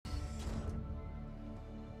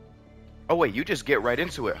Oh wait, you just get right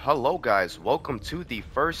into it. Hello guys, welcome to the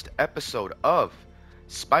first episode of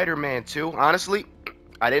Spider-Man 2. Honestly,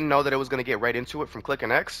 I didn't know that it was going to get right into it from clicking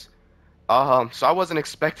X. So I wasn't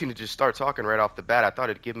expecting to just start talking right off the bat. I thought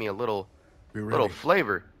it'd give me a little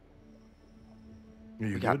flavor. Are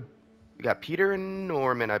you good? We got Peter and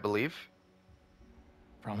Norman, I believe.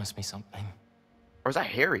 Promise me something. Or is that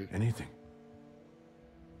Harry? Anything.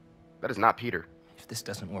 That is not Peter. If this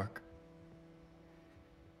doesn't work,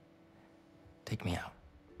 take me out.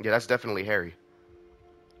 Yeah, that's definitely Harry.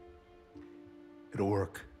 It'll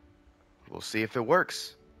work. We'll see if it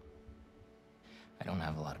works. I don't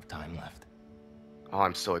have a lot of time left. Oh,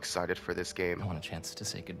 I'm so excited for this game. I want a chance to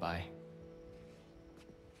say goodbye.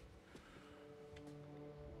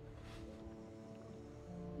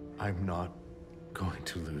 I'm not going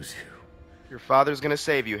to lose you. Your father's gonna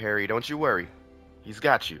save you, Harry. Don't you worry. He's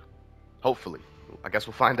got you. Hopefully. I guess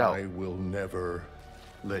we'll find out. I will never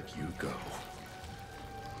let you go.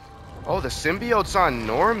 Oh, the symbiote's on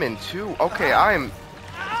Norman, too. Okay,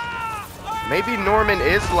 maybe Norman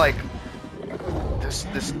is like...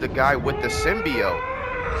 the guy with the symbiote.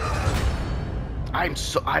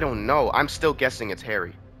 I don't know. I'm still guessing it's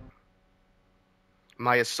Harry.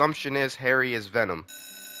 My assumption is Harry is Venom.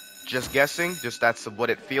 Just guessing. Just that's what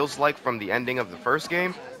it feels like from the ending of the first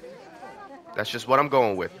game. That's just what I'm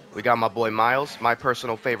going with. We got my boy Miles, my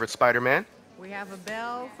personal favorite Spider-Man. We have a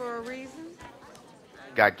bell for a reason.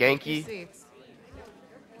 Got Genki.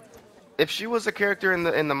 If she was a character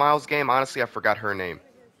in the Miles game, honestly, I forgot her name.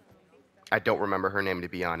 I don't remember her name, to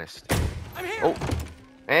be honest. I'm here. Oh,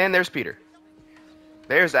 and there's Peter.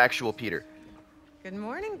 There's actual Peter. Good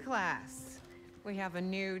morning, class. We have a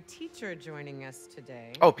new teacher joining us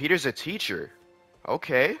today. Oh, Peter's a teacher.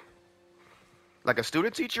 Okay. Like a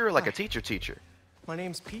student teacher or like a teacher teacher? My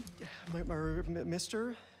name's Pete.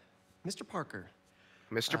 Mr. Parker.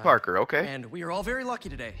 Mr. Parker, okay. And we are all very lucky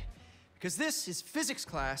today, because this is physics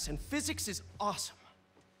class, and physics is awesome.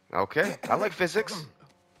 Okay, I like physics.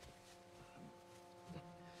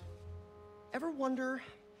 Ever wonder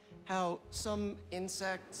how some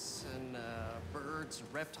insects and birds,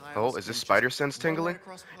 reptiles... Oh, is this can spider just sense run tingling? right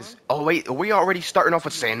across the pond? Oh wait, are we already starting off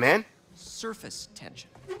with Sandman? Surface tension.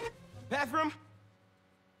 Bathroom?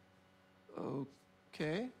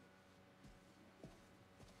 Okay.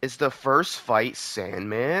 Is the first fight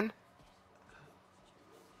Sandman?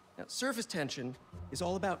 Now, surface tension is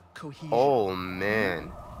all about cohesion. Oh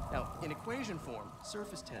man. Now, in equation form,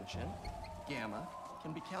 surface tension, gamma,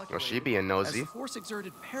 can be calculated Oh, she being nosy. as force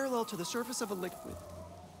exerted parallel to the surface of a liquid.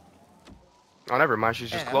 Oh, never mind, she's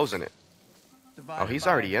just F closing it. divided Oh, he's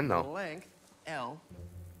by already in, the though. length, L,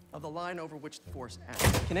 of the line over which the force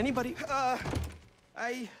acts. Can anybody...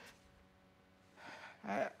 I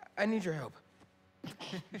need your help. You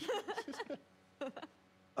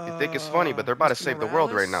think it's funny, but they're about to Mr. save the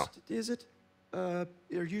world right now. Morales, is it? Are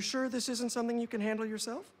you sure this isn't something you can handle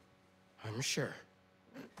yourself? I'm sure.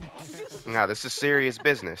 Nah, this is serious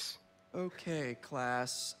business. Okay,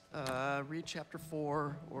 class. Read chapter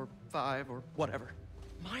 4 or 5 or whatever.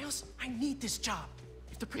 Miles, I need this job.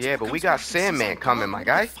 If the Yeah, but principal we comes got back and says Sandman I'm coming, gone, my we'll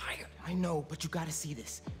guy. get fired. I know, but you gotta see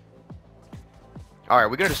this. Alright,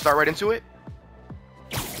 we're gonna start right into it.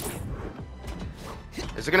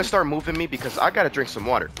 Is it gonna start moving me? Because I gotta drink some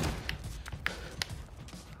water.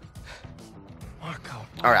 Marco.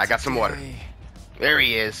 Alright, I got some water. There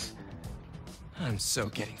he is. I'm so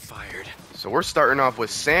getting fired. So we're starting off with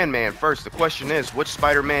Sandman first. The question is, which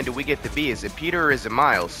Spider-Man do we get to be? Is it Peter or is it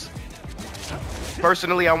Miles?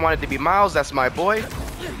 Personally, I want it to be Miles. That's my boy.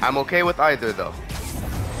 I'm okay with either, though.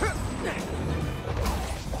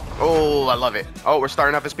 Oh, I love it. Oh, we're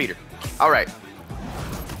starting off as Peter. All right.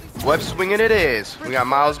 Web swinging it is. We got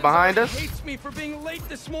Miles behind us. Hates me for being late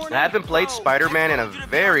this morning. I haven't played Spider-Man in a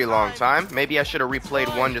very long time. Maybe I should have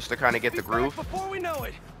replayed one just to kind of get the groove. Before we know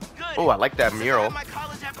it. Oh, I like that mural.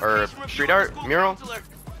 Or street art mural.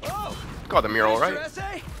 Call it the mural, right?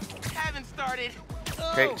 Haven't started.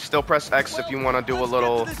 Okay, still press X if you want to do a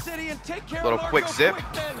little quick zip.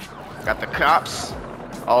 Got the cops.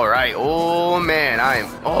 All right. Oh man,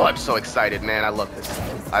 I'm so excited, man. I love this.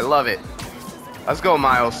 I love it. Let's go,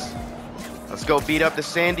 Miles. Let's go beat up the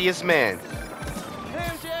sandiest man.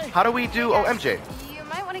 How do we do? Oh, MJ. You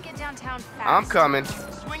might want to get downtown fast. I'm coming.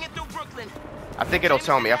 Swing it through Brooklyn. I think it'll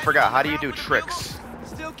tell me. I forgot. How do you do tricks?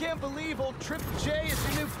 Still can't believe old Triple J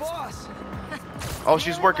is your new boss. Oh,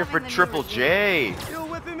 she's working for Triple J. You'll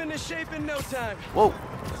whip him into shape in no time. Whoa.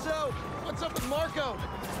 So, what's up with Marco?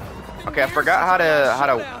 Okay, I forgot how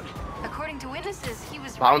to According to witnesses, he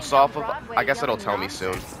was bounce running off down of. Broadway I guess it'll yelling tell me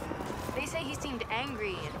soon. nonsense. They say he seemed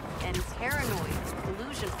angry and paranoid,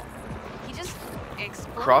 delusional. He just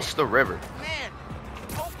exploded. Cross the river. Man,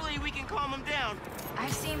 hopefully we can calm him down.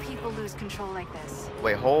 I've seen people lose control like this.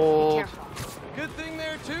 Wait, Be hold. careful. Good thing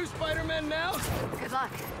there too, Spider-Man now. Good luck.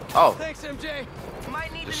 Oh, Thanks, MJ.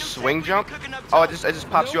 Might need the new swing tech jump? we've been cooking up Oh, it top. just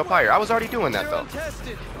pops you up higher. I was already doing that They're though.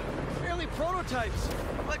 untested. Barely prototypes.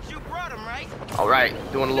 But you brought him, right? All right,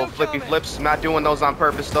 doing a little flippy flips. Not doing those on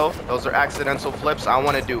purpose though. Those are accidental flips. I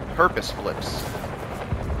want to do purpose flips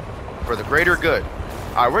for the greater good.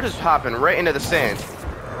 All right, we're just hopping right into the sand.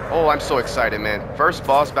 Oh, I'm so excited, man. First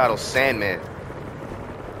boss battle, Sandman.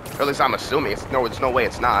 Or at least I'm assuming. There's no way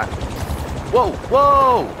it's not. Whoa,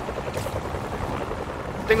 whoa!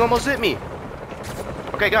 Thing almost hit me.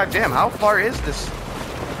 Okay, goddamn, how far is this?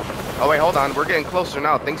 Oh wait, hold on. We're getting closer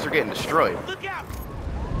now. Things are getting destroyed. Look out!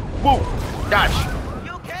 Whoa! Dodge!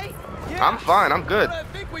 You okay? Yeah, I'm fine. I'm good. but I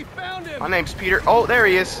think we found him. My name's Peter. Oh, there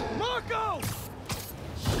he is. Marco!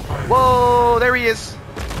 Whoa, there he is.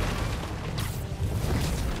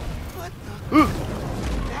 Ooh.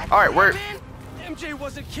 All right, we're. MJ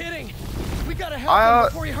wasn't kidding. We gotta help him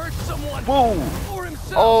before he hurts someone. Whoa. Or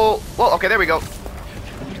himself. Oh, well, okay, there we go.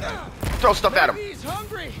 Throw stuff at him. Maybe he's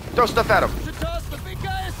hungry. Throw stuff at him. Should toss the big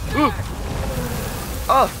guy a Ooh. snack.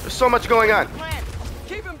 Oh, there's so much going on. Plan.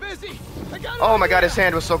 Keep him busy. I got an Oh my god, idea. his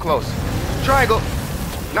hand was so close. Triangle.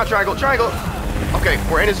 Not triangle, triangle. Okay,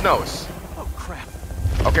 we're in his nose. Oh crap.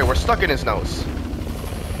 Okay, we're stuck in his nose.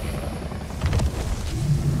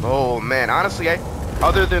 Oh man, honestly,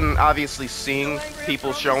 other than obviously seeing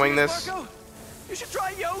people showing this, Marco, you should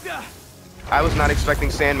try yoga. I was not expecting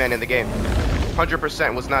Sandman in the game.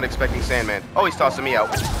 100% was not expecting Sandman. Oh, he's tossing me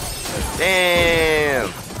out. Damn.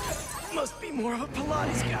 Must be more of a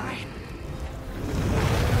Pilates guy.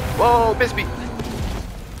 Whoa, Bisbee.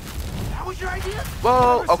 That was your idea?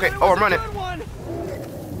 Whoa, Never okay. said it Oh, was I'm a running. good one.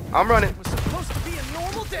 I'm running. It was supposed to be a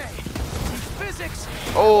normal day. Teach physics.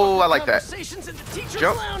 Oh, I like that. Conversations in the teacher's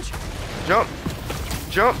Jump. lounge. Jump.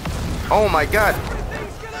 Jump. Oh my god.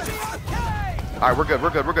 Everything's gonna be okay. All right, we're good. We're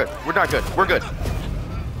good. We're good. We're not good. We're good.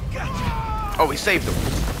 Oh, we saved him.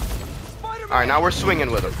 Spider-Man. All right, now we're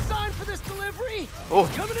swinging with him. Sign for this delivery. Oh.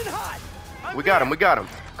 Coming in hot. We got him. We got him.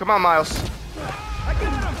 Come on, Miles. I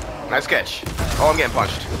got him. Nice catch. Oh, I'm getting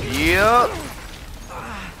punched. Yep.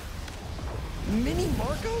 Mini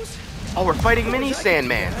Marcos? Oh, we're fighting mini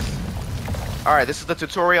Sandman. All right, this is the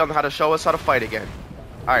tutorial on how to show us how to fight again.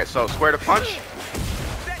 All right, so square to punch.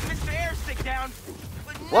 Set Mr. Airstick down.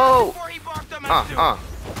 But not Whoa. before he barked on my suit. He's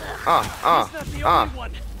not the only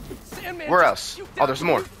one. Sandman Where just else? puked Oh, out there's some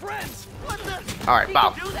more. new friends. What the? All right, We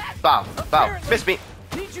bow. can do that? Bow. Bow. Apparently. Miss me.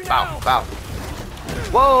 Need you Bow. now. Bow.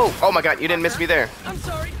 Whoa. Oh my god, you didn't miss me there. I'm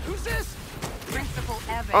sorry. Who's this? Principal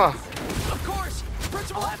Evans. Of course.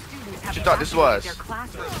 Principal F. Students have You thought this evacuated was. their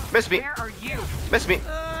classroom. Miss me. Where are you? Miss me.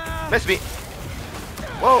 Miss me.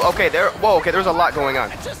 Whoa, okay, there. Whoa, okay, there's a lot going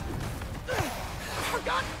on. I just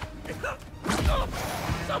forgot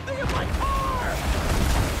something in my car.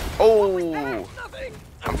 Oh, Nothing.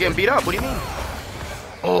 I'm getting beat up. What do you mean?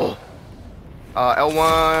 Oh.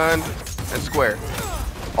 L1 and square.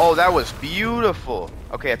 Oh, that was beautiful.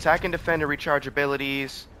 Okay, attack and defend and recharge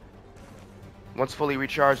abilities. Once fully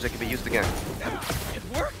recharged, they can be used again.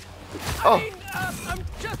 It worked. Oh. I mean, I'm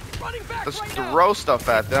just running back Let's right now. throw stuff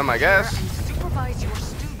at them, I guess. And supervise your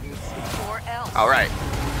students, or else. All right.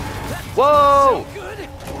 That's Whoa! so good.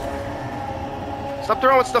 Stop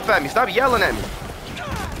throwing stuff at me. Stop yelling at me.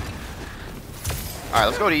 All right,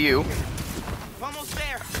 let's go to you. Almost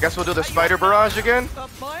there. I guess we'll do the spider barrage again.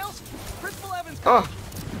 Miles, Principal Evans. Oh,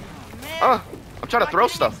 Man. I'm trying to throw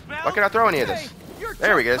stuff. Why can't I throw any of this?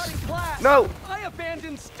 There we go. No. I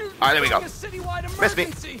abandoned students. All right, there we go. during a citywide Miss me.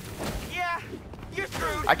 emergency. Yeah, you're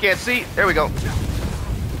screwed. I can't see. There we go.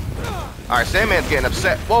 All right, Sandman's getting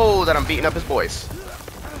upset. Whoa, that I'm beating up his boys.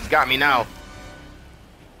 He's got me now.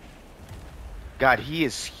 God, he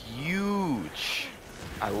is huge.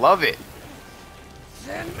 I love it.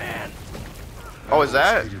 Sandman, Oh, is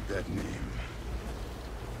that? Hated that name.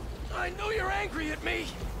 I know you're angry at me.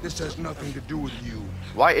 This has nothing to do with you.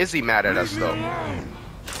 Why is he mad at us, though?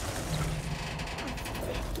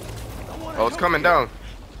 Oh, it's coming down.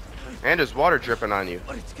 And there's water dripping on you.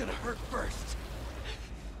 But it's gonna hurt first.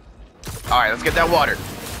 All right, let's get that water.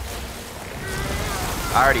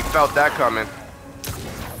 I already felt that coming.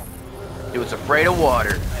 Dude's afraid of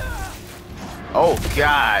water. Oh,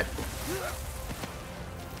 God.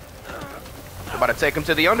 I'm about to take him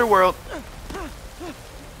to the underworld.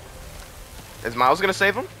 Is Miles gonna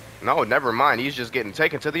save him? No, never mind. He's just getting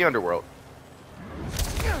taken to the underworld.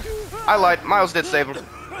 I lied. Miles did save him.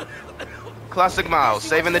 Classic Miles,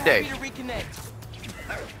 saving the day. To reconnect.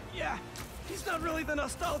 Yeah, he's not really the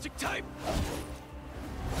nostalgic type.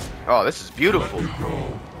 Oh, this is beautiful.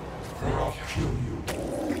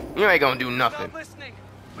 You ain't gonna do nothing. Stop listening.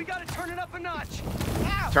 We gotta turn it up a notch.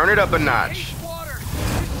 Turn it up a notch. Water.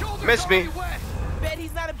 His shoulders Miss me. already wet. Bet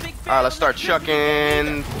he's not a big fan. Alright, let's start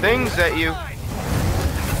chucking things at you.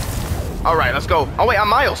 Alright, let's go. Oh wait, I'm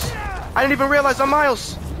Miles. I didn't even realize I'm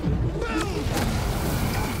Miles.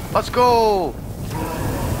 Let's go.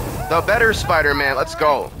 The better Spider-Man. Let's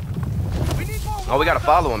go. Oh, we gotta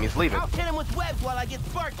follow him. He's leaving. I'll hit him with webs while I get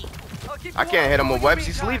sparky. I can't hit him with webs.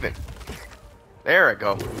 He's leaving. There I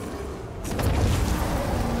go.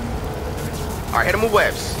 Alright, hit him with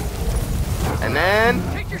webs. And then...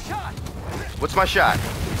 Take your shot. What's my shot?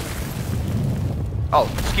 Oh,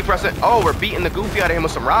 just keep pressing. Oh, we're beating the goofy out of him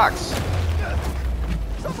with some rocks.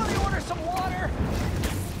 Somebody order some water.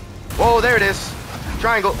 Whoa, there it is.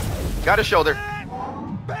 Triangle. Got his shoulder.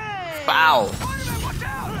 Bow. Spider-Man, watch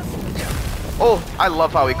out. Oh, I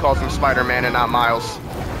love how he calls him Spider-Man and not Miles.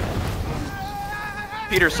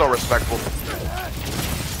 Peter's so respectful.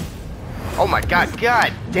 Oh my god,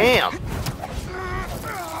 god damn.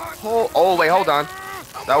 Oh, wait, hold on.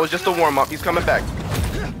 That was just a warm-up. He's coming back.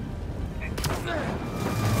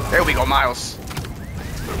 There we go, Miles.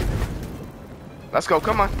 Let's go,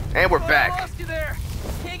 come on. And we're back. Lost you there.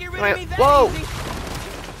 Can't get rid Wait, of me that whoa. easy.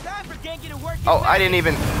 Time for Genki to work. Oh, I didn't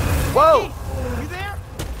even... Whoa! You there?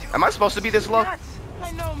 Am I supposed to be this low? Nuts.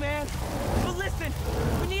 I know, man. But listen,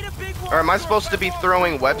 we need a big one. Or am I supposed to be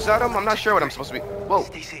throwing webs at him? I'm not sure what I'm supposed to be... Whoa.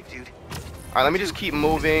 Stay safe, dude. Alright, let me just keep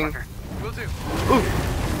moving. Will do. Ooh.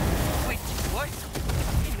 Wait, what?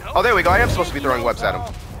 Oh, there we go. I am supposed to be throwing webs at him.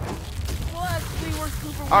 Plus, we were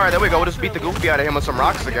super Alright, there we go. We'll just beat the goofy out of him with some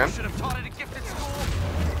rocks again. Should have taught it a gifted school.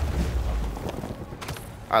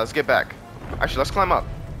 Alright, let's get back. Actually, let's climb up.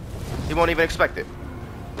 He won't even expect it.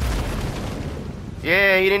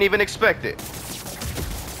 Yeah, he didn't even expect it.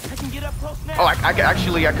 I can get up close now. Oh, I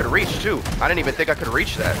could reach too. I didn't even think I could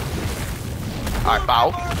reach that. Alright,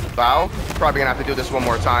 bow. Bow. Probably gonna have to do this one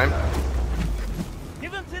more time.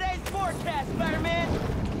 Give him today's forecast, Spider-Man.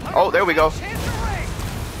 Oh, there we go. Chance to ring.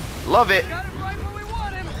 Love it. Got it right where we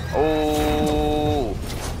want him. Oh.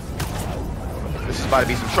 This is about to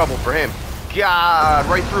be some trouble for him. God,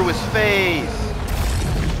 right through his face.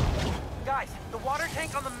 Guys, the water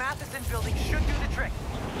tank on the Matheson building should do the trick.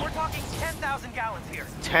 We're talking 10,000 gallons here.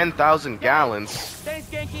 10,000 gallons. Thanks,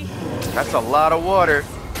 Genki. That's a lot of water.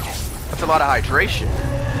 That's a lot of hydration.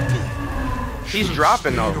 He's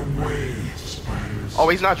dropping though. Oh,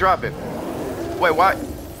 he's not dropping. Wait, what?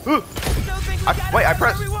 Ooh. Wait, I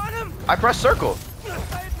pressed circle. I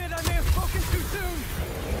admit I may have spoken too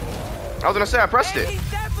soon. I was gonna say I pressed it.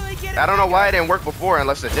 I don't know why it didn't work before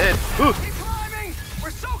unless it did. Ooh. Keep climbing.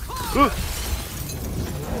 We're so close. Ooh.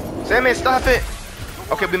 Sandman, stop it.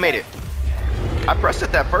 Okay, we made it. I pressed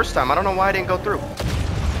it that first time. I don't know why it didn't go through.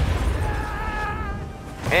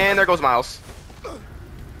 And there goes Miles.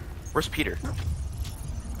 Where's Peter?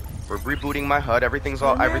 We're rebooting my HUD. Everything's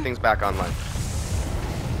back online.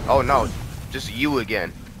 Oh no, just you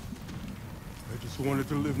again. I just wanted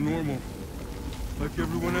to live normal, like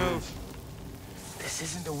everyone else. This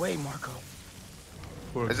isn't the way, Marco.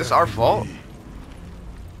 Or Is this our fault?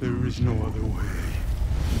 there is no other way.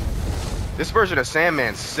 This version of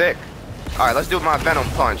Sandman's sick. Alright, let's do my Venom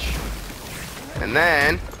Punch. And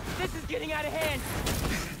then This is getting out of hand.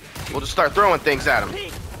 we'll just start throwing things at him.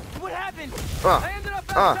 Pete, what happened? I ended up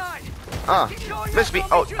outside. Keep going, Miss me.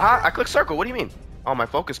 Marco, Oh, meet you huh? there. I clicked circle. What do you mean? Oh, my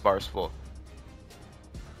focus bar is full.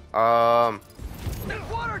 Water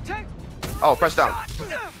tank. Oh, press down.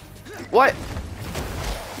 What?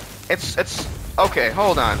 It's okay.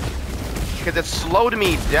 Hold on, because it slowed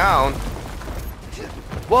me down.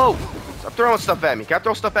 Whoa! Stop throwing stuff at me. Can I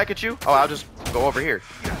throw stuff back at you? Oh, I'll just go over here.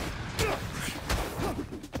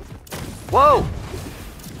 Whoa!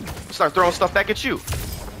 Start throwing stuff back at you.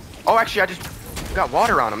 Oh, actually, I just got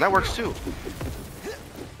water on him. That works too.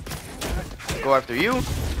 Go after you.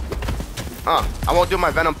 I won't do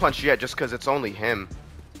my Venom Punch yet just because it's only him.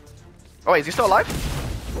 Oh, wait, is he still alive?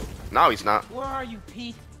 No, he's not. Where are you,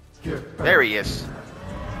 Pete? There he is.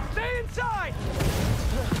 Stay inside.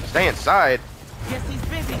 Stay inside. Guess he's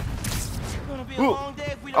busy. It's gonna be a Ooh. long day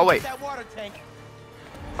if we Oh, don't wait. get that water tank.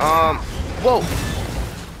 Whoa.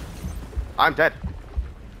 I'm dead.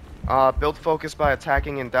 Build focus by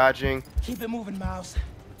attacking and dodging. Keep it moving, Miles.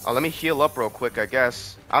 Oh, let me heal up real quick, I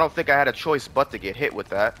guess. I don't think I had a choice but to get hit with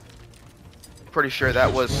that. Pretty sure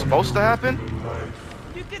that was supposed to happen.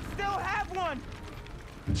 You can still have one.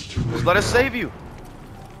 Just let us save you.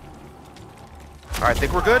 Alright,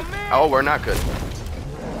 think we're good? Oh, we're not good.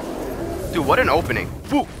 Dude, what an opening.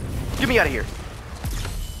 Woo! Get me out of here.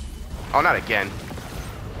 Oh, not again.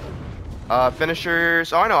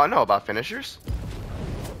 Finishers. Oh, I know about finishers.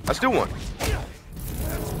 Let's do one.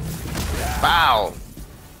 Bow.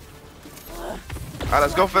 Alright,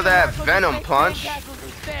 let's go for that venom punch.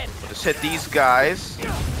 Just hit these guys.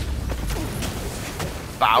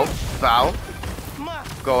 Bow. Bow.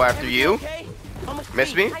 Go after you.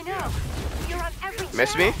 Miss me. I know. You're on every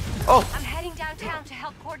Miss channel. me. Oh. I'm heading downtown to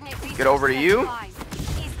help coordinate Get over to you.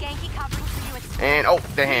 He's Genki covering for you at school. And, oh,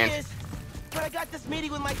 the hand. But I got this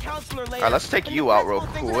meeting with my counselor later. Alright, let's take and you the out real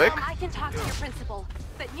principal thinks quick. I can talk to your principal,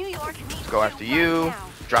 but New York needs Let's go after you you. right now.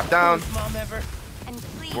 Drop down. Mom ever. And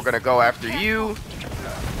please, We're gonna go after you.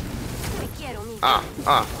 te quiero, mi.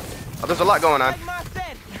 Oh, there's a lot going on. Like Ma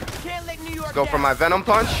said, can't let New York Let's go for down. my venom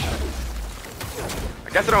punch. I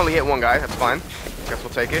guess it only hit one guy. That's fine. Guess we'll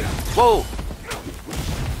take it. Whoa.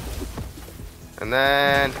 And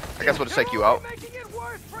then I guess we'll just take you out. Making it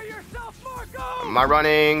worse for yourself, Marco. Am I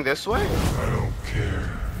running this way? I don't care.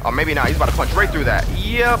 Oh, maybe not. He's about to punch right through that.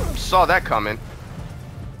 Yep, saw that coming.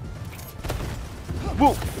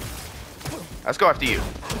 Woo. Let's go after you.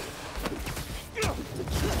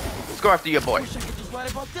 Let's go after you, boy. I wish I could just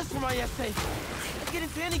write about this for my essay. Get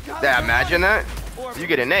into any college. Yeah, I imagine want. that. Or You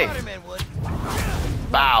get an A. Spiderman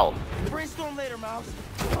would. Bow. Brainstorm later, Miles.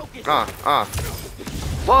 Focus.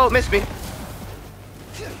 Whoa, missed me.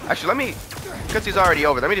 Actually, let me, because he's already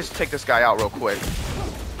over, let me just take this guy out real quick.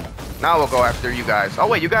 Now we'll go after you guys. Oh,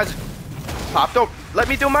 wait, you guys popped up. Let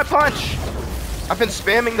me do my punch. I've been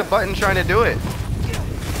spamming the button trying to do it.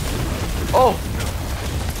 Oh.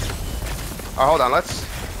 All right, hold on. Let's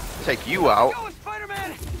take you out. Go,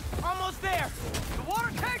 Spider-Man. Almost there. The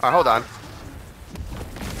water tank. All right, hold on.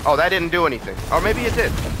 Oh, that didn't do anything. Or maybe it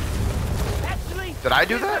did. Actually, Did I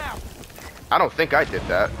do get that? out. I don't think I did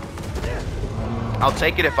that. I'll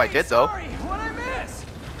take it if I did, though. Sorry, what I missed?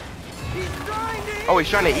 He's trying to. Oh, he's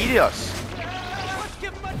trying to eat us. Let's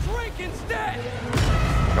give him a drink instead.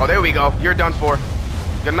 Oh, there we go. You're done for.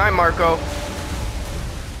 Good night, Marco.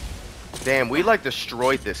 Damn, we like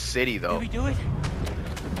destroyed this city, though. Did we do it?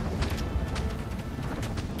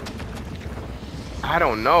 I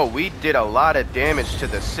don't know. We did a lot of damage to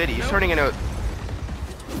the city. He's turning into...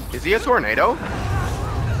 Is he a tornado?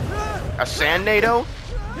 A sand-nado?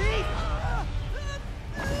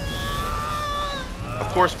 Of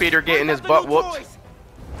course, Peter getting his butt whooped.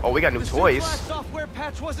 Oh, we got new The toys. last software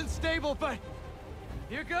patch wasn't stable, but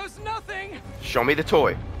here goes nothing. Show me the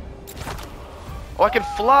toy. Oh, I can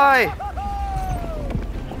fly.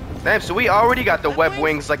 Damn, so we already got the web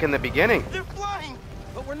wings like in the beginning. They're flying,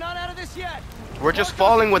 but we're not out of this yet. We're just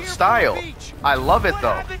falling with style. I love it,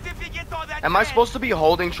 though. Am I supposed to be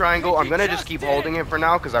holding triangle? I'm gonna just keep holding it for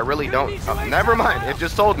now because I really don't. Oh, never mind. It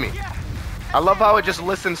just told me. I love how it just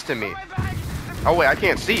listens to me. Oh, wait, I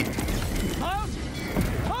can't see.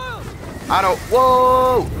 I don't.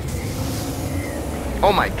 Whoa!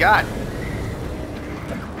 Oh my god.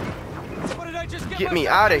 Get me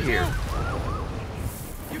out of here.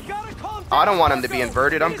 I don't want them to be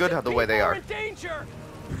inverted. I'm good the way they are.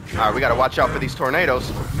 Alright, we gotta watch out for these tornadoes.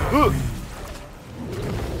 Ugh.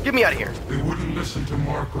 Get me out of here. They wouldn't listen to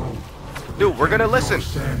Marco. Dude, we're gonna listen.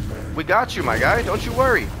 Sandman. We got you, my guy. Don't you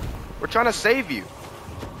worry. We're trying to save you.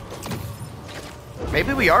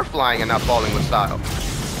 Maybe we are flying and not falling with style.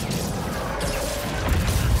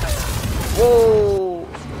 Whoa!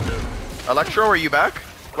 Electro, are you back?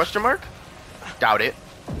 Question mark? Doubt it.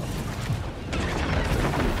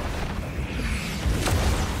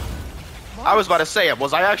 I was about to say it.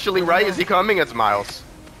 Was I actually right? Is he coming? It's Miles.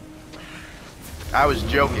 I was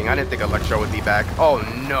joking. I didn't think Electro would be back. Oh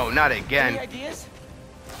no, not again. Any ideas?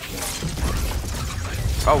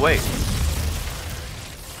 Oh wait.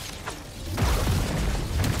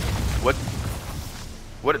 What?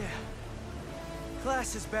 What? Yeah.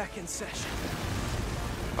 Class is back in session.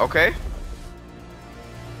 Okay.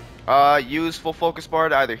 Use full focus bar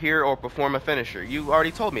to either hear or perform a finisher. You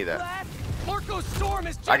already told me that. Marco's storm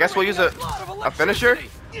is I guess we'll use a finisher?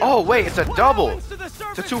 Oh wait, it's a double. It's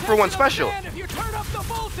a 2-for-1 special.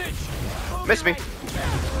 Missed me.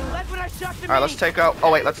 Alright, let's take out.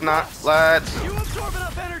 Oh wait, let's not. Let's.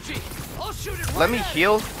 Let me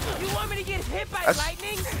heal. A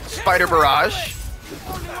spider barrage.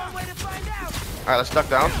 Alright, let's duck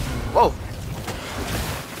down. Whoa.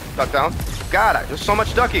 Duck down. God, there's so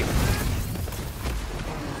much ducking.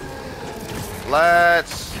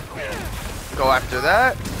 Let's go after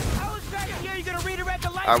that.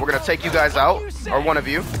 Alright, we're gonna take you guys out. Or one of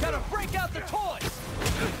you.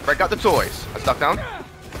 Break out the toys. Let's duck down.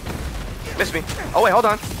 Miss me. Oh wait, hold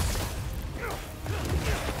on.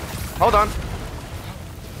 Hold on.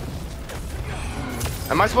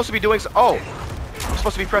 Am I supposed to be doing so? Oh. I'm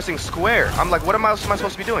supposed to be pressing square. I'm like, what am I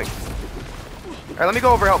supposed to be doing? Alright, let me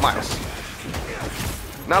go over help Miles.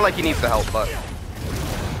 Not like he needs the help, but...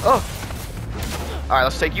 Oh! Alright,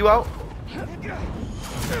 let's take you out.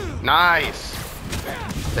 Nice!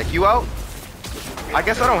 Take you out. I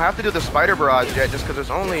guess I don't have to do the spider barrage yet, just because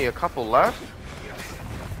there's only a couple left.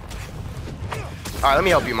 Alright, let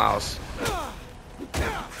me help you, Miles.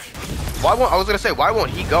 Why won't... I was gonna say, why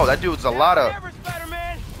won't he go? That dude's a lot of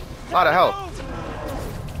help.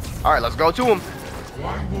 Alright, let's go to him.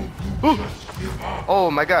 Ooh.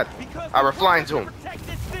 Oh my god. Alright, we're flying to him.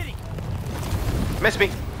 Miss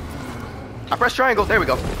me. I press triangle. There we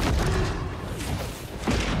go.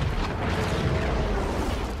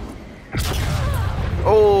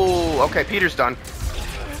 Oh, okay. Peter's done.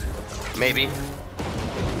 Maybe.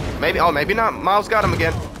 Maybe. Oh, maybe not. Miles got him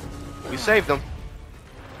again. We saved him.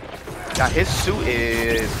 God, his suit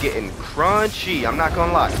is getting crunchy. I'm not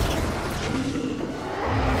gonna lie.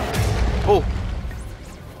 Oh.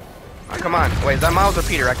 Oh, come on. Wait, is that Miles or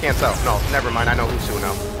Peter? I can't tell. No, never mind. I know who's who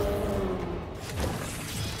now.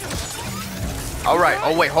 All right.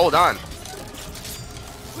 Oh, wait. Hold on.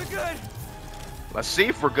 We're good. Let's see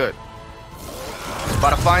if we're good.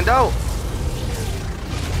 About to find out.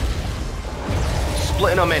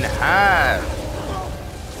 Splitting them in half.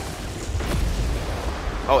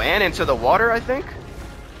 Oh, and into the water, I think?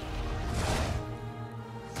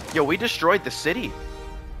 Yo, we destroyed the city.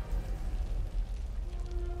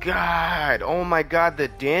 God, oh my god, the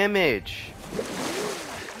damage.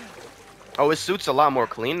 Oh, his suit's a lot more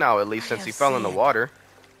clean now, at least, since he fell in the water.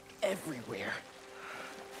 Everywhere.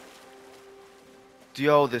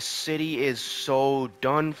 Yo, the city is so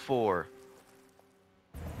done for.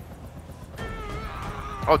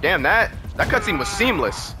 Oh, damn, that cutscene was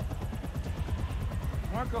seamless.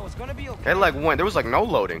 Marco, it's gonna be okay. It like went, there was like no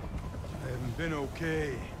loading. I haven't been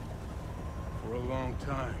okay for a long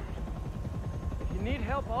time. If you need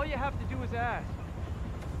help, all you have to do is ask.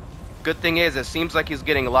 Good thing is, it seems like he's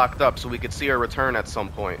getting locked up, so we could see a return at some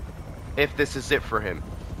point. If this is it for him.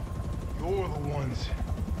 You're the ones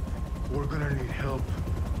who are gonna need help.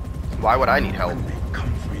 Why would I need help? When they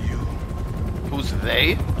come for you. Who's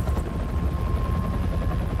they?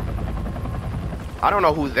 I don't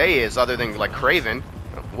know who they is other than like Kraven.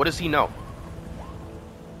 What does he know?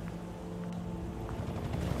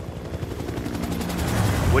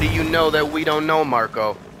 What do you know that we don't know,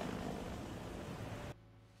 Marco?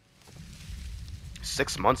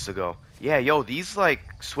 6 months ago. Yeah, yo, these like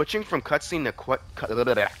switching from cutscene to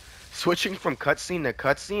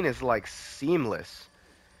cutscene is like seamless.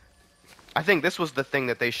 I think this was the thing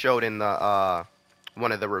that they showed in the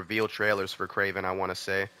one of the reveal trailers for Kraven, I want to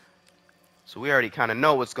say. So we already kind of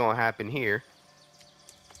know what's going to happen here.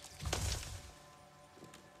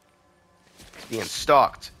 He's being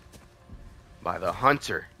stalked by the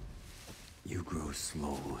hunter. You grow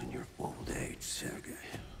slow in your old age, Sergei.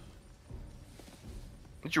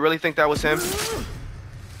 Did you really think that was him?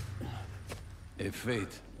 A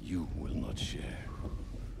fate you will not share.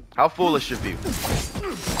 How foolish of you.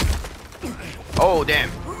 Oh,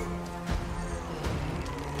 damn.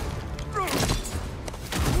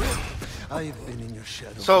 I've been in your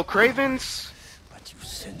shadow. So Kraven's But you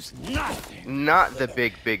sense nothing. not the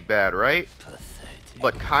big bad, right? Pathetic.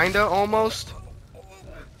 But kinda almost.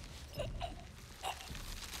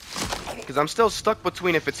 Because I'm still stuck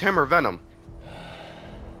between if it's him or Venom.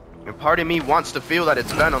 And part of me wants to feel that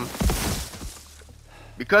it's Venom.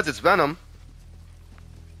 Because it's Venom.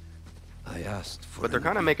 I asked for. But they're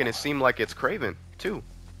kind of making it seem like it's Kraven, too.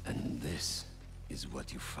 And this is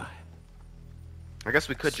what you find. I guess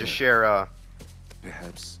we could just share,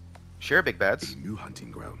 Perhaps share big bads. a new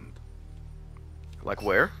hunting ground. Like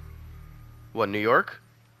where? What, New York?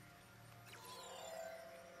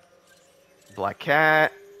 Black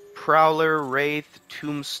Cat, Prowler, Wraith,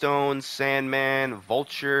 Tombstone, Sandman,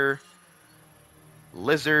 Vulture,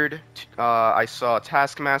 Lizard. I saw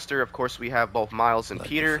Taskmaster. Of course, we have both Miles and Like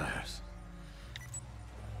Peter. the fires.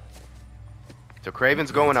 So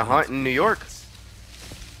Kraven's going to hunt in New York.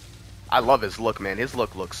 I love his look, man. His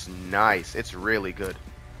look looks nice. It's really good.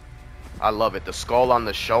 I love it. The skull on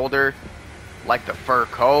the shoulder, like the fur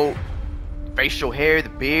coat, facial hair, the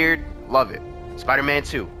beard. Love it. Spider-Man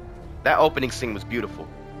 2. That opening scene was beautiful.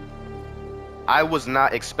 I was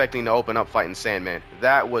not expecting to open up fighting Sandman.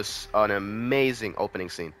 That was an amazing opening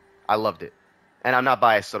scene. I loved it. And I'm not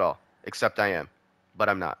biased at all. Except I am. But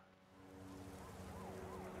I'm not.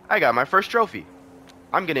 I got my first trophy.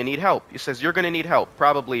 I'm gonna need help. He says you're gonna need help.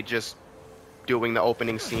 Probably just doing the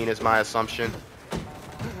opening scene is my assumption.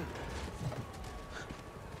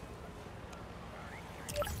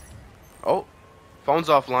 Oh, phone's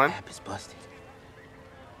offline. App is busted.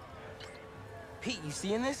 Pete, you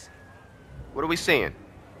seeing this? What are we seeing?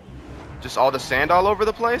 Just all the sand all over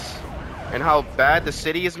the place? And how bad the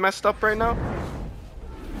city is messed up right now? I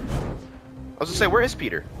was gonna say, where is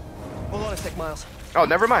Peter? Hold on a sec, Miles. Oh,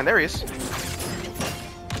 never mind. There he is.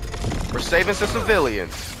 We're saving some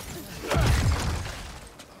civilians.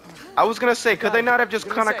 I was gonna say, could they not have just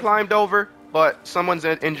kind of climbed over? But someone's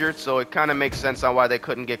injured, so it kind of makes sense on why they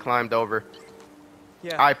couldn't get climbed over.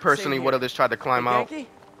 Yeah, I personally would have just tried to climb out. Yankee?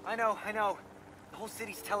 I know. The whole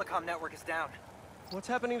city's telecom network is down. What's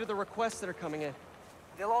happening to the requests that are coming in?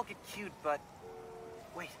 They'll all get queued, but...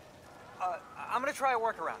 Wait. I'm gonna try a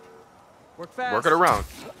workaround. Work fast. Work it around.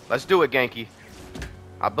 Let's do it, Genki.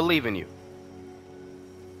 I believe in you.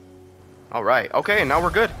 All right. Okay, now we're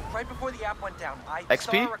good. Right before the app went down, I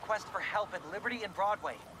XP? saw a request for help at Liberty and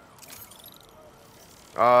Broadway.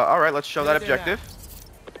 All right. Let's show that objective.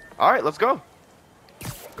 All right. Let's go.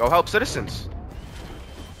 Go help citizens.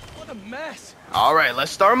 What a mess. All right.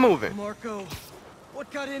 Let's start moving. Marco,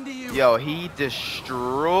 what got into you? Yo, he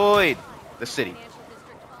destroyed the city.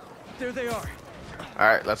 There they are. All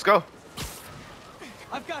right. Let's go.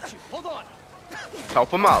 I've got you. Hold on.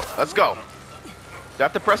 Help him out. Let's go. Do I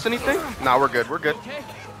have to press anything? Nah, we're good. We're good. Okay.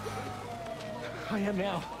 I am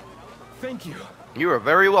now. Thank you. You are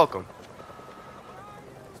very welcome.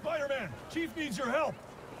 Spider-Man, Chief needs your help.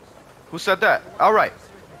 Who said that? All right.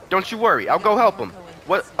 Don't you worry. I'll go help him.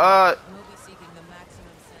 What?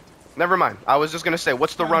 Never mind. I was just gonna say,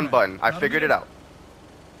 what's the run button? I figured it out.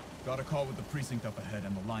 Got a call with the precinct up ahead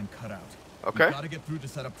and the line cut out. Okay. We gotta get through to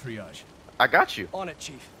set up triage. I got you. On it,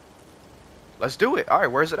 Chief. Let's do it. All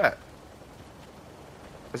right. Where's it at?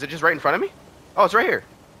 Is it just right in front of me? Oh, it's right here.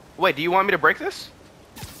 Wait, do you want me to break this?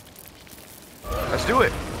 Let's do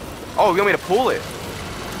it. Oh, you want me to pull it?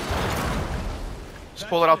 Just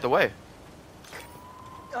pull it out the way.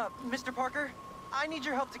 Mr. Parker, I need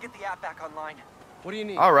your help to get the app back online. What do you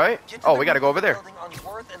need? All right. Get to Oh, the we got to go over there. building on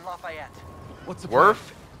Worth and Lafayette. What's the plan?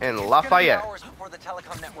 Worth and It's Lafayette. gonna be hours before the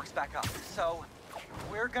telecom network's back up, so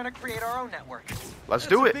we're gonna create our own network. Let's That's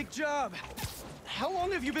do a it. big job. How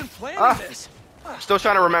long have you been planning Ah. this? Still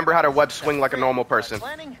trying to remember how to web swing like a normal person.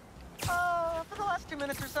 Planning? For the last 2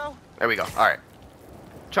 minutes or so. There we go. All right.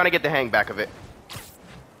 Trying to get the hang back of it. All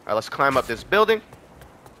right, let's climb up this building.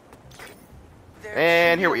 There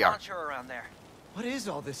And should be here a we are. launcher around there. What is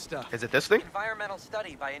all this stuff? Is it this thing? Environmental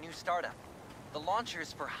study by a new startup. The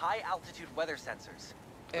launcher's for high-altitude weather sensors.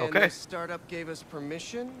 And Okay. the startup gave us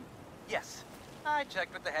permission? Yes. I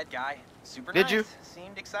checked with the head guy. Super Did nice. you?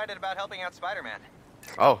 Seemed excited about helping out Spider-Man.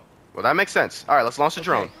 Oh, well, that makes sense. All right, let's launch the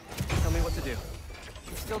drone. Okay. Tell me what to do.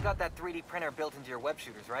 You've still got that 3D printer built into your web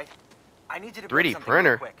shooters, right? I need you to 3D build something printer?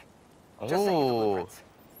 real quick. Just send you the Oh, blueprints.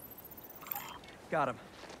 Got him.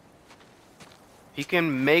 he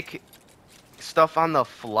can make stuff on the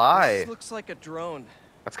fly. This looks like a drone.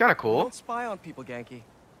 That's kind of We cool. Don't spy on people, Genki.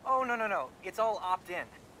 Oh, no. It's all opt-in.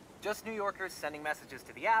 Just New Yorkers sending messages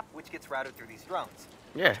to the app, which gets routed through these drones.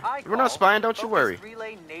 Yeah, I we're not call spying, don't you Focused worry.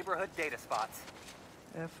 Relay Neighborhood Data Spots.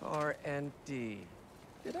 FRND.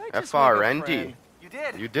 Did I just FRND. make a friend? You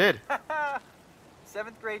did. You did.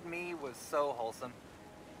 7th grade me was so wholesome.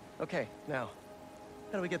 Okay, now,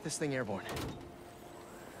 how do we get this thing airborne?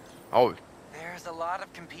 Oh, There's a lot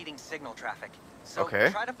of competing signal traffic. So Okay.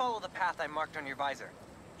 try to follow the path I marked on your visor.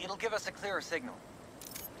 It'll give us a clearer signal.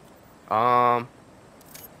 Oh,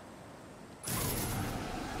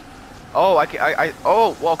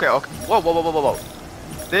 oh, well, okay. Whoa.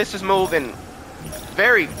 This is moving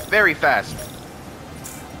very, very fast.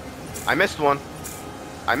 I missed one.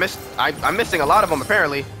 I'm missing a lot of them,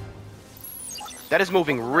 apparently. That is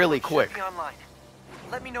moving really quick. Should be online.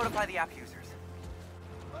 Let me notify the app users.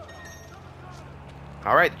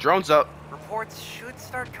 All right, drone's up. Reports should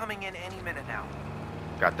start coming in any minute now.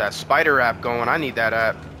 Got that spider app going. I need that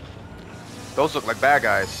app. Those look like bad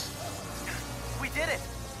guys. We did it!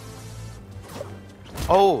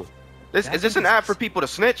 Oh, is this an app for people to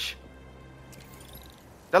snitch?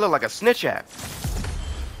 That look like a snitch app.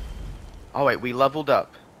 Oh wait, we leveled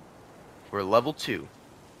up. We're level 2.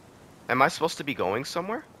 Am I supposed to be going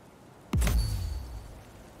somewhere?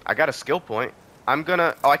 I got a skill point.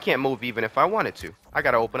 Oh, I can't move even if I wanted to. I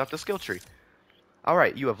gotta open up the skill tree.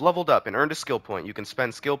 Alright, you have leveled up and earned a skill point. You can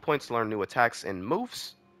spend skill points to learn new attacks and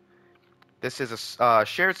moves. This is a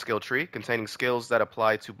shared skill tree containing skills that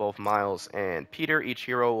apply to both Miles and Peter. Each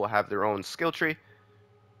hero will have their own skill tree,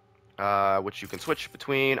 which you can switch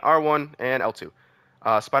between R1 and L2.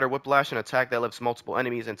 Spider Whiplash, an attack that lifts multiple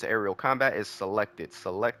enemies into aerial combat, is selected.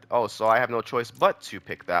 Oh, so I have no choice but to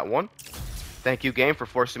pick that one. Thank you, game, for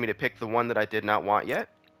forcing me to pick the one that I did not want yet.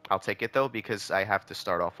 I'll take it, though, because I have to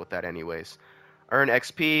start off with that anyways. Earn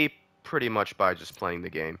XP pretty much by just playing the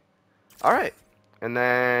game. All right, and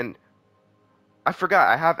then I forgot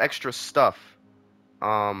I have extra stuff.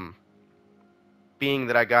 Being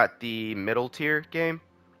that I got the middle tier game,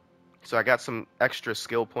 so I got some extra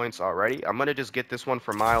skill points already. I'm gonna just get this one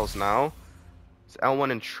for Miles now. It's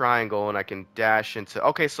L1 and triangle, and I can dash into.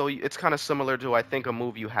 Okay, so it's kind of similar to I think a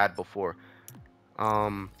move you had before.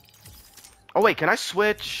 Oh wait, can I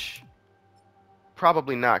switch?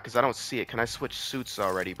 Probably not, because I don't see it. Can I switch suits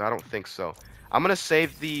already? But I don't think so. I'm gonna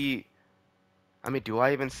save the. I mean, do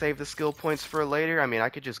I even save the skill points for later? I mean, I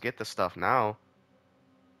could just get the stuff now.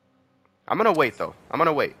 I'm gonna wait though. I'm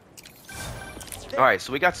gonna wait. All right,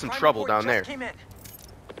 so we got some trouble down there. All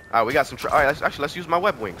right, we got some trouble. All right, let's use my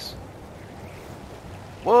web wings.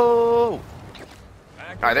 Whoa! All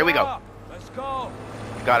right, there we go. Let's go.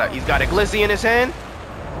 He's got a glizzy in his hand.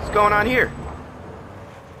 What's going on here?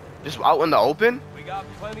 Just out in the open? We got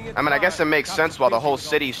plenty of I mean, I guess it time. makes Got sense the while the whole precinct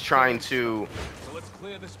city's on trying standstill. to So let's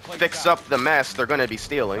clear this place fix out. up the mess they're gonna be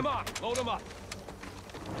stealing. Come on, load 'em up.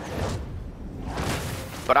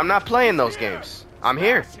 But I'm not playing those games. I'm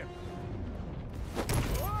here.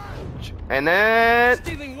 And then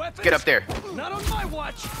Stealing weapons? get up there. Not on my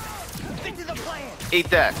watch. Stick to the plan. Eat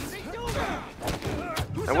that.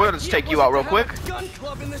 And we'll just take you out real quick. Gun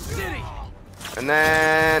club in the city. And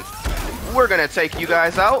then we're gonna take you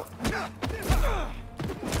guys out.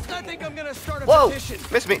 I think I'm gonna start a Whoa! petition.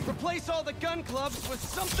 Missed me. Replace all the gun clubs with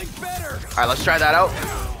something better. All right, let's try that out.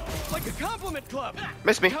 Like a compliment club.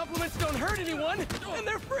 Missed me. Compliments don't hurt anyone, and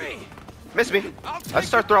they're free. Missed me. Let's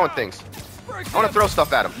start throwing things. For I want example, to throw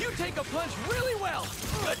stuff at him. you take a punch really well.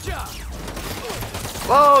 Good job.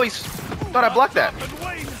 Whoa, thought I blocked that.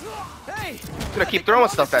 Hey, I'm gonna keep throwing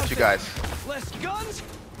stuff at you guys. less guns,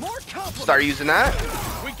 more compliments. Start using that.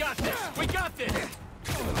 We got this. We got this.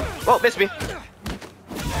 Whoa, missed me.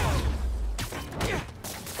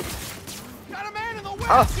 Got a man in the west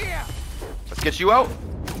Oh. here. Let's get you out.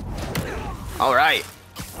 All right.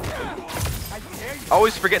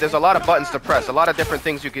 Always forget there's a lot of buttons to press, a lot of different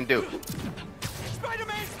things you can do.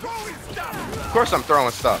 Spider-Man's throwing stuff. Of course I'm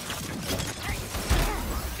throwing stuff.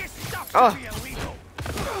 This stuff Oh. could be illegal.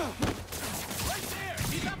 Right there.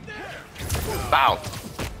 He's up there. Bow.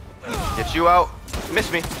 Get you out.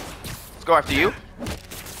 Miss me. Let's go after you.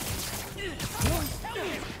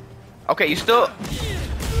 Okay, you still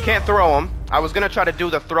can't throw them. I was gonna try to do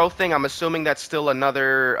the throw thing. I'm assuming that's still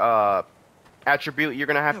another attribute you're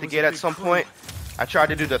gonna have to get at some point. I tried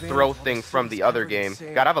to do the throw thing from the other game.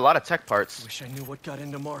 God, I have a lot of tech parts. Wish I knew what got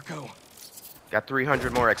into Marco. Got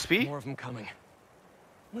 300 more XP. More of them coming.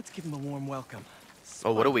 Let's give him a warm welcome.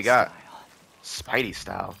 Oh, what do we got? Spidey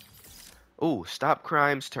style. Ooh, stop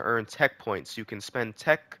crimes to earn tech points. You can spend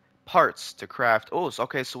tech parts to craft. Oh,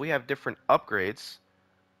 okay, so we have different upgrades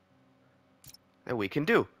that we can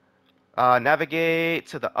do. Navigate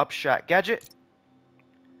to the upshot gadget.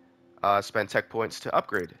 Spend tech points to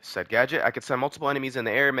upgrade said gadget. I can send multiple enemies in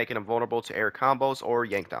the air, making them vulnerable to air combos or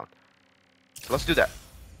yank down. So let's do that.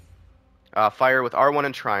 Fire with R1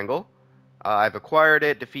 and triangle. I've acquired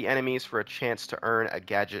it. Defeat enemies for a chance to earn a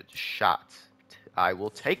gadget shot. I will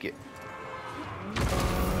take it.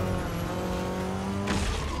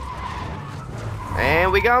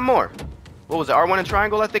 And we got more. What was it? R1 and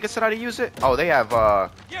triangle, I think it said how to use it. Oh, they have,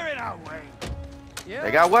 Get it our way. Yeah,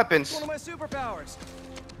 they got weapons. one of my superpowers.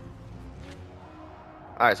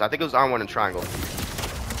 Alright, so I think it was R1 and triangle.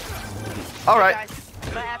 Alright.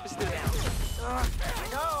 My app is still down. I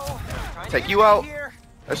know. Trying to Take get you out. here.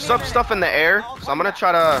 There's some stuff in the air, so I'm gonna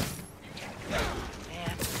try to... Man,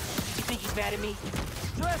 you think he's mad at me?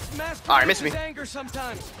 Stress masquerades Alright, miss me. as anger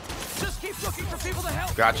sometimes. Just keep looking for people to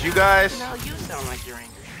help. Got you guys. No, you sound like you're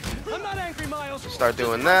angry. I'm not angry, Miles. Start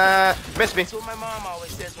doing that. Miss me. That's what my mom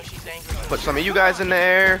always says when she's angry. Put some of you guys in the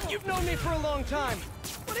air. You've known me for a long time.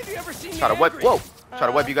 When have you ever seen Try to me web... angry? Whoa. Try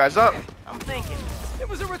to web you guys up. I'm thinking. It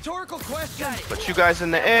was a rhetorical question. Put you guys in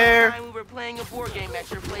the air. We were playing a board game at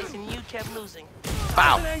your place and you kept losing. I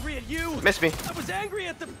Bow. wasn't angry at you. Miss me. I was angry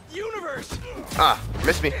at the universe.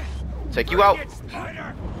 Miss me. Take you out.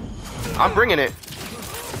 I'm bringing it.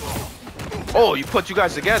 Oh, you put you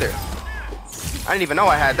guys together. I didn't even know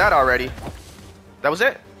I had that already. That was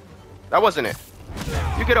it? That wasn't it.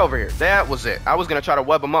 You get over here. That was it. I was going to try to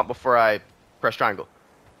web them up before I press triangle.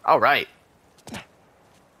 All right.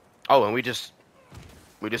 Oh, and we just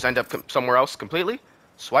end up somewhere else completely.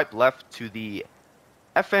 Swipe left to the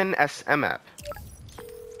FNSM app.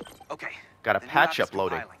 Okay. Got a the new patch app's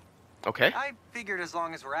uploading. compiling. Okay. I figured as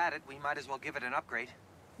long as we're at it, we might as well give it an upgrade.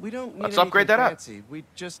 We don't need Let's upgrade anything that up. fancy. We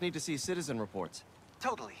just need to see citizen reports.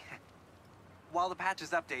 Totally. While the patch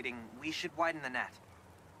is updating, we should widen the net.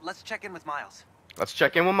 Let's check in with Miles. Let's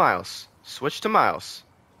check in with Miles. Switch to Miles.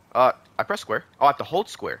 I press square. Oh, I have to hold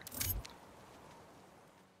square.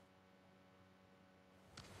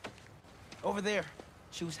 Over there.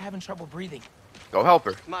 She was having trouble breathing. Go help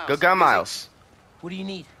her. Miles, Good guy, I'm busy. Miles. What do you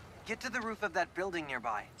need? Get to the roof of that building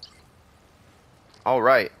nearby. All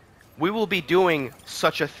right. We will be doing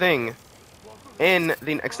such a thing in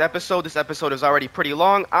the next episode. This episode is already pretty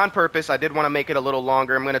long on purpose. I did want to make it a little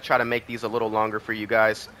longer. I'm going to try to make these a little longer for you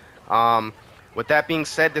guys. With that being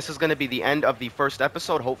said, this is going to be the end of the first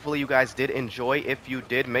episode. Hopefully you guys did enjoy. If you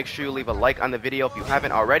did, make sure you leave a like on the video if you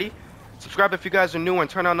haven't already. Subscribe if you guys are new and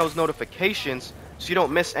turn on those notifications so you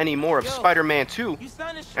don't miss any more of Spider-Man 2.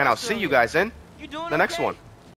 And I'll see you guys in the next one.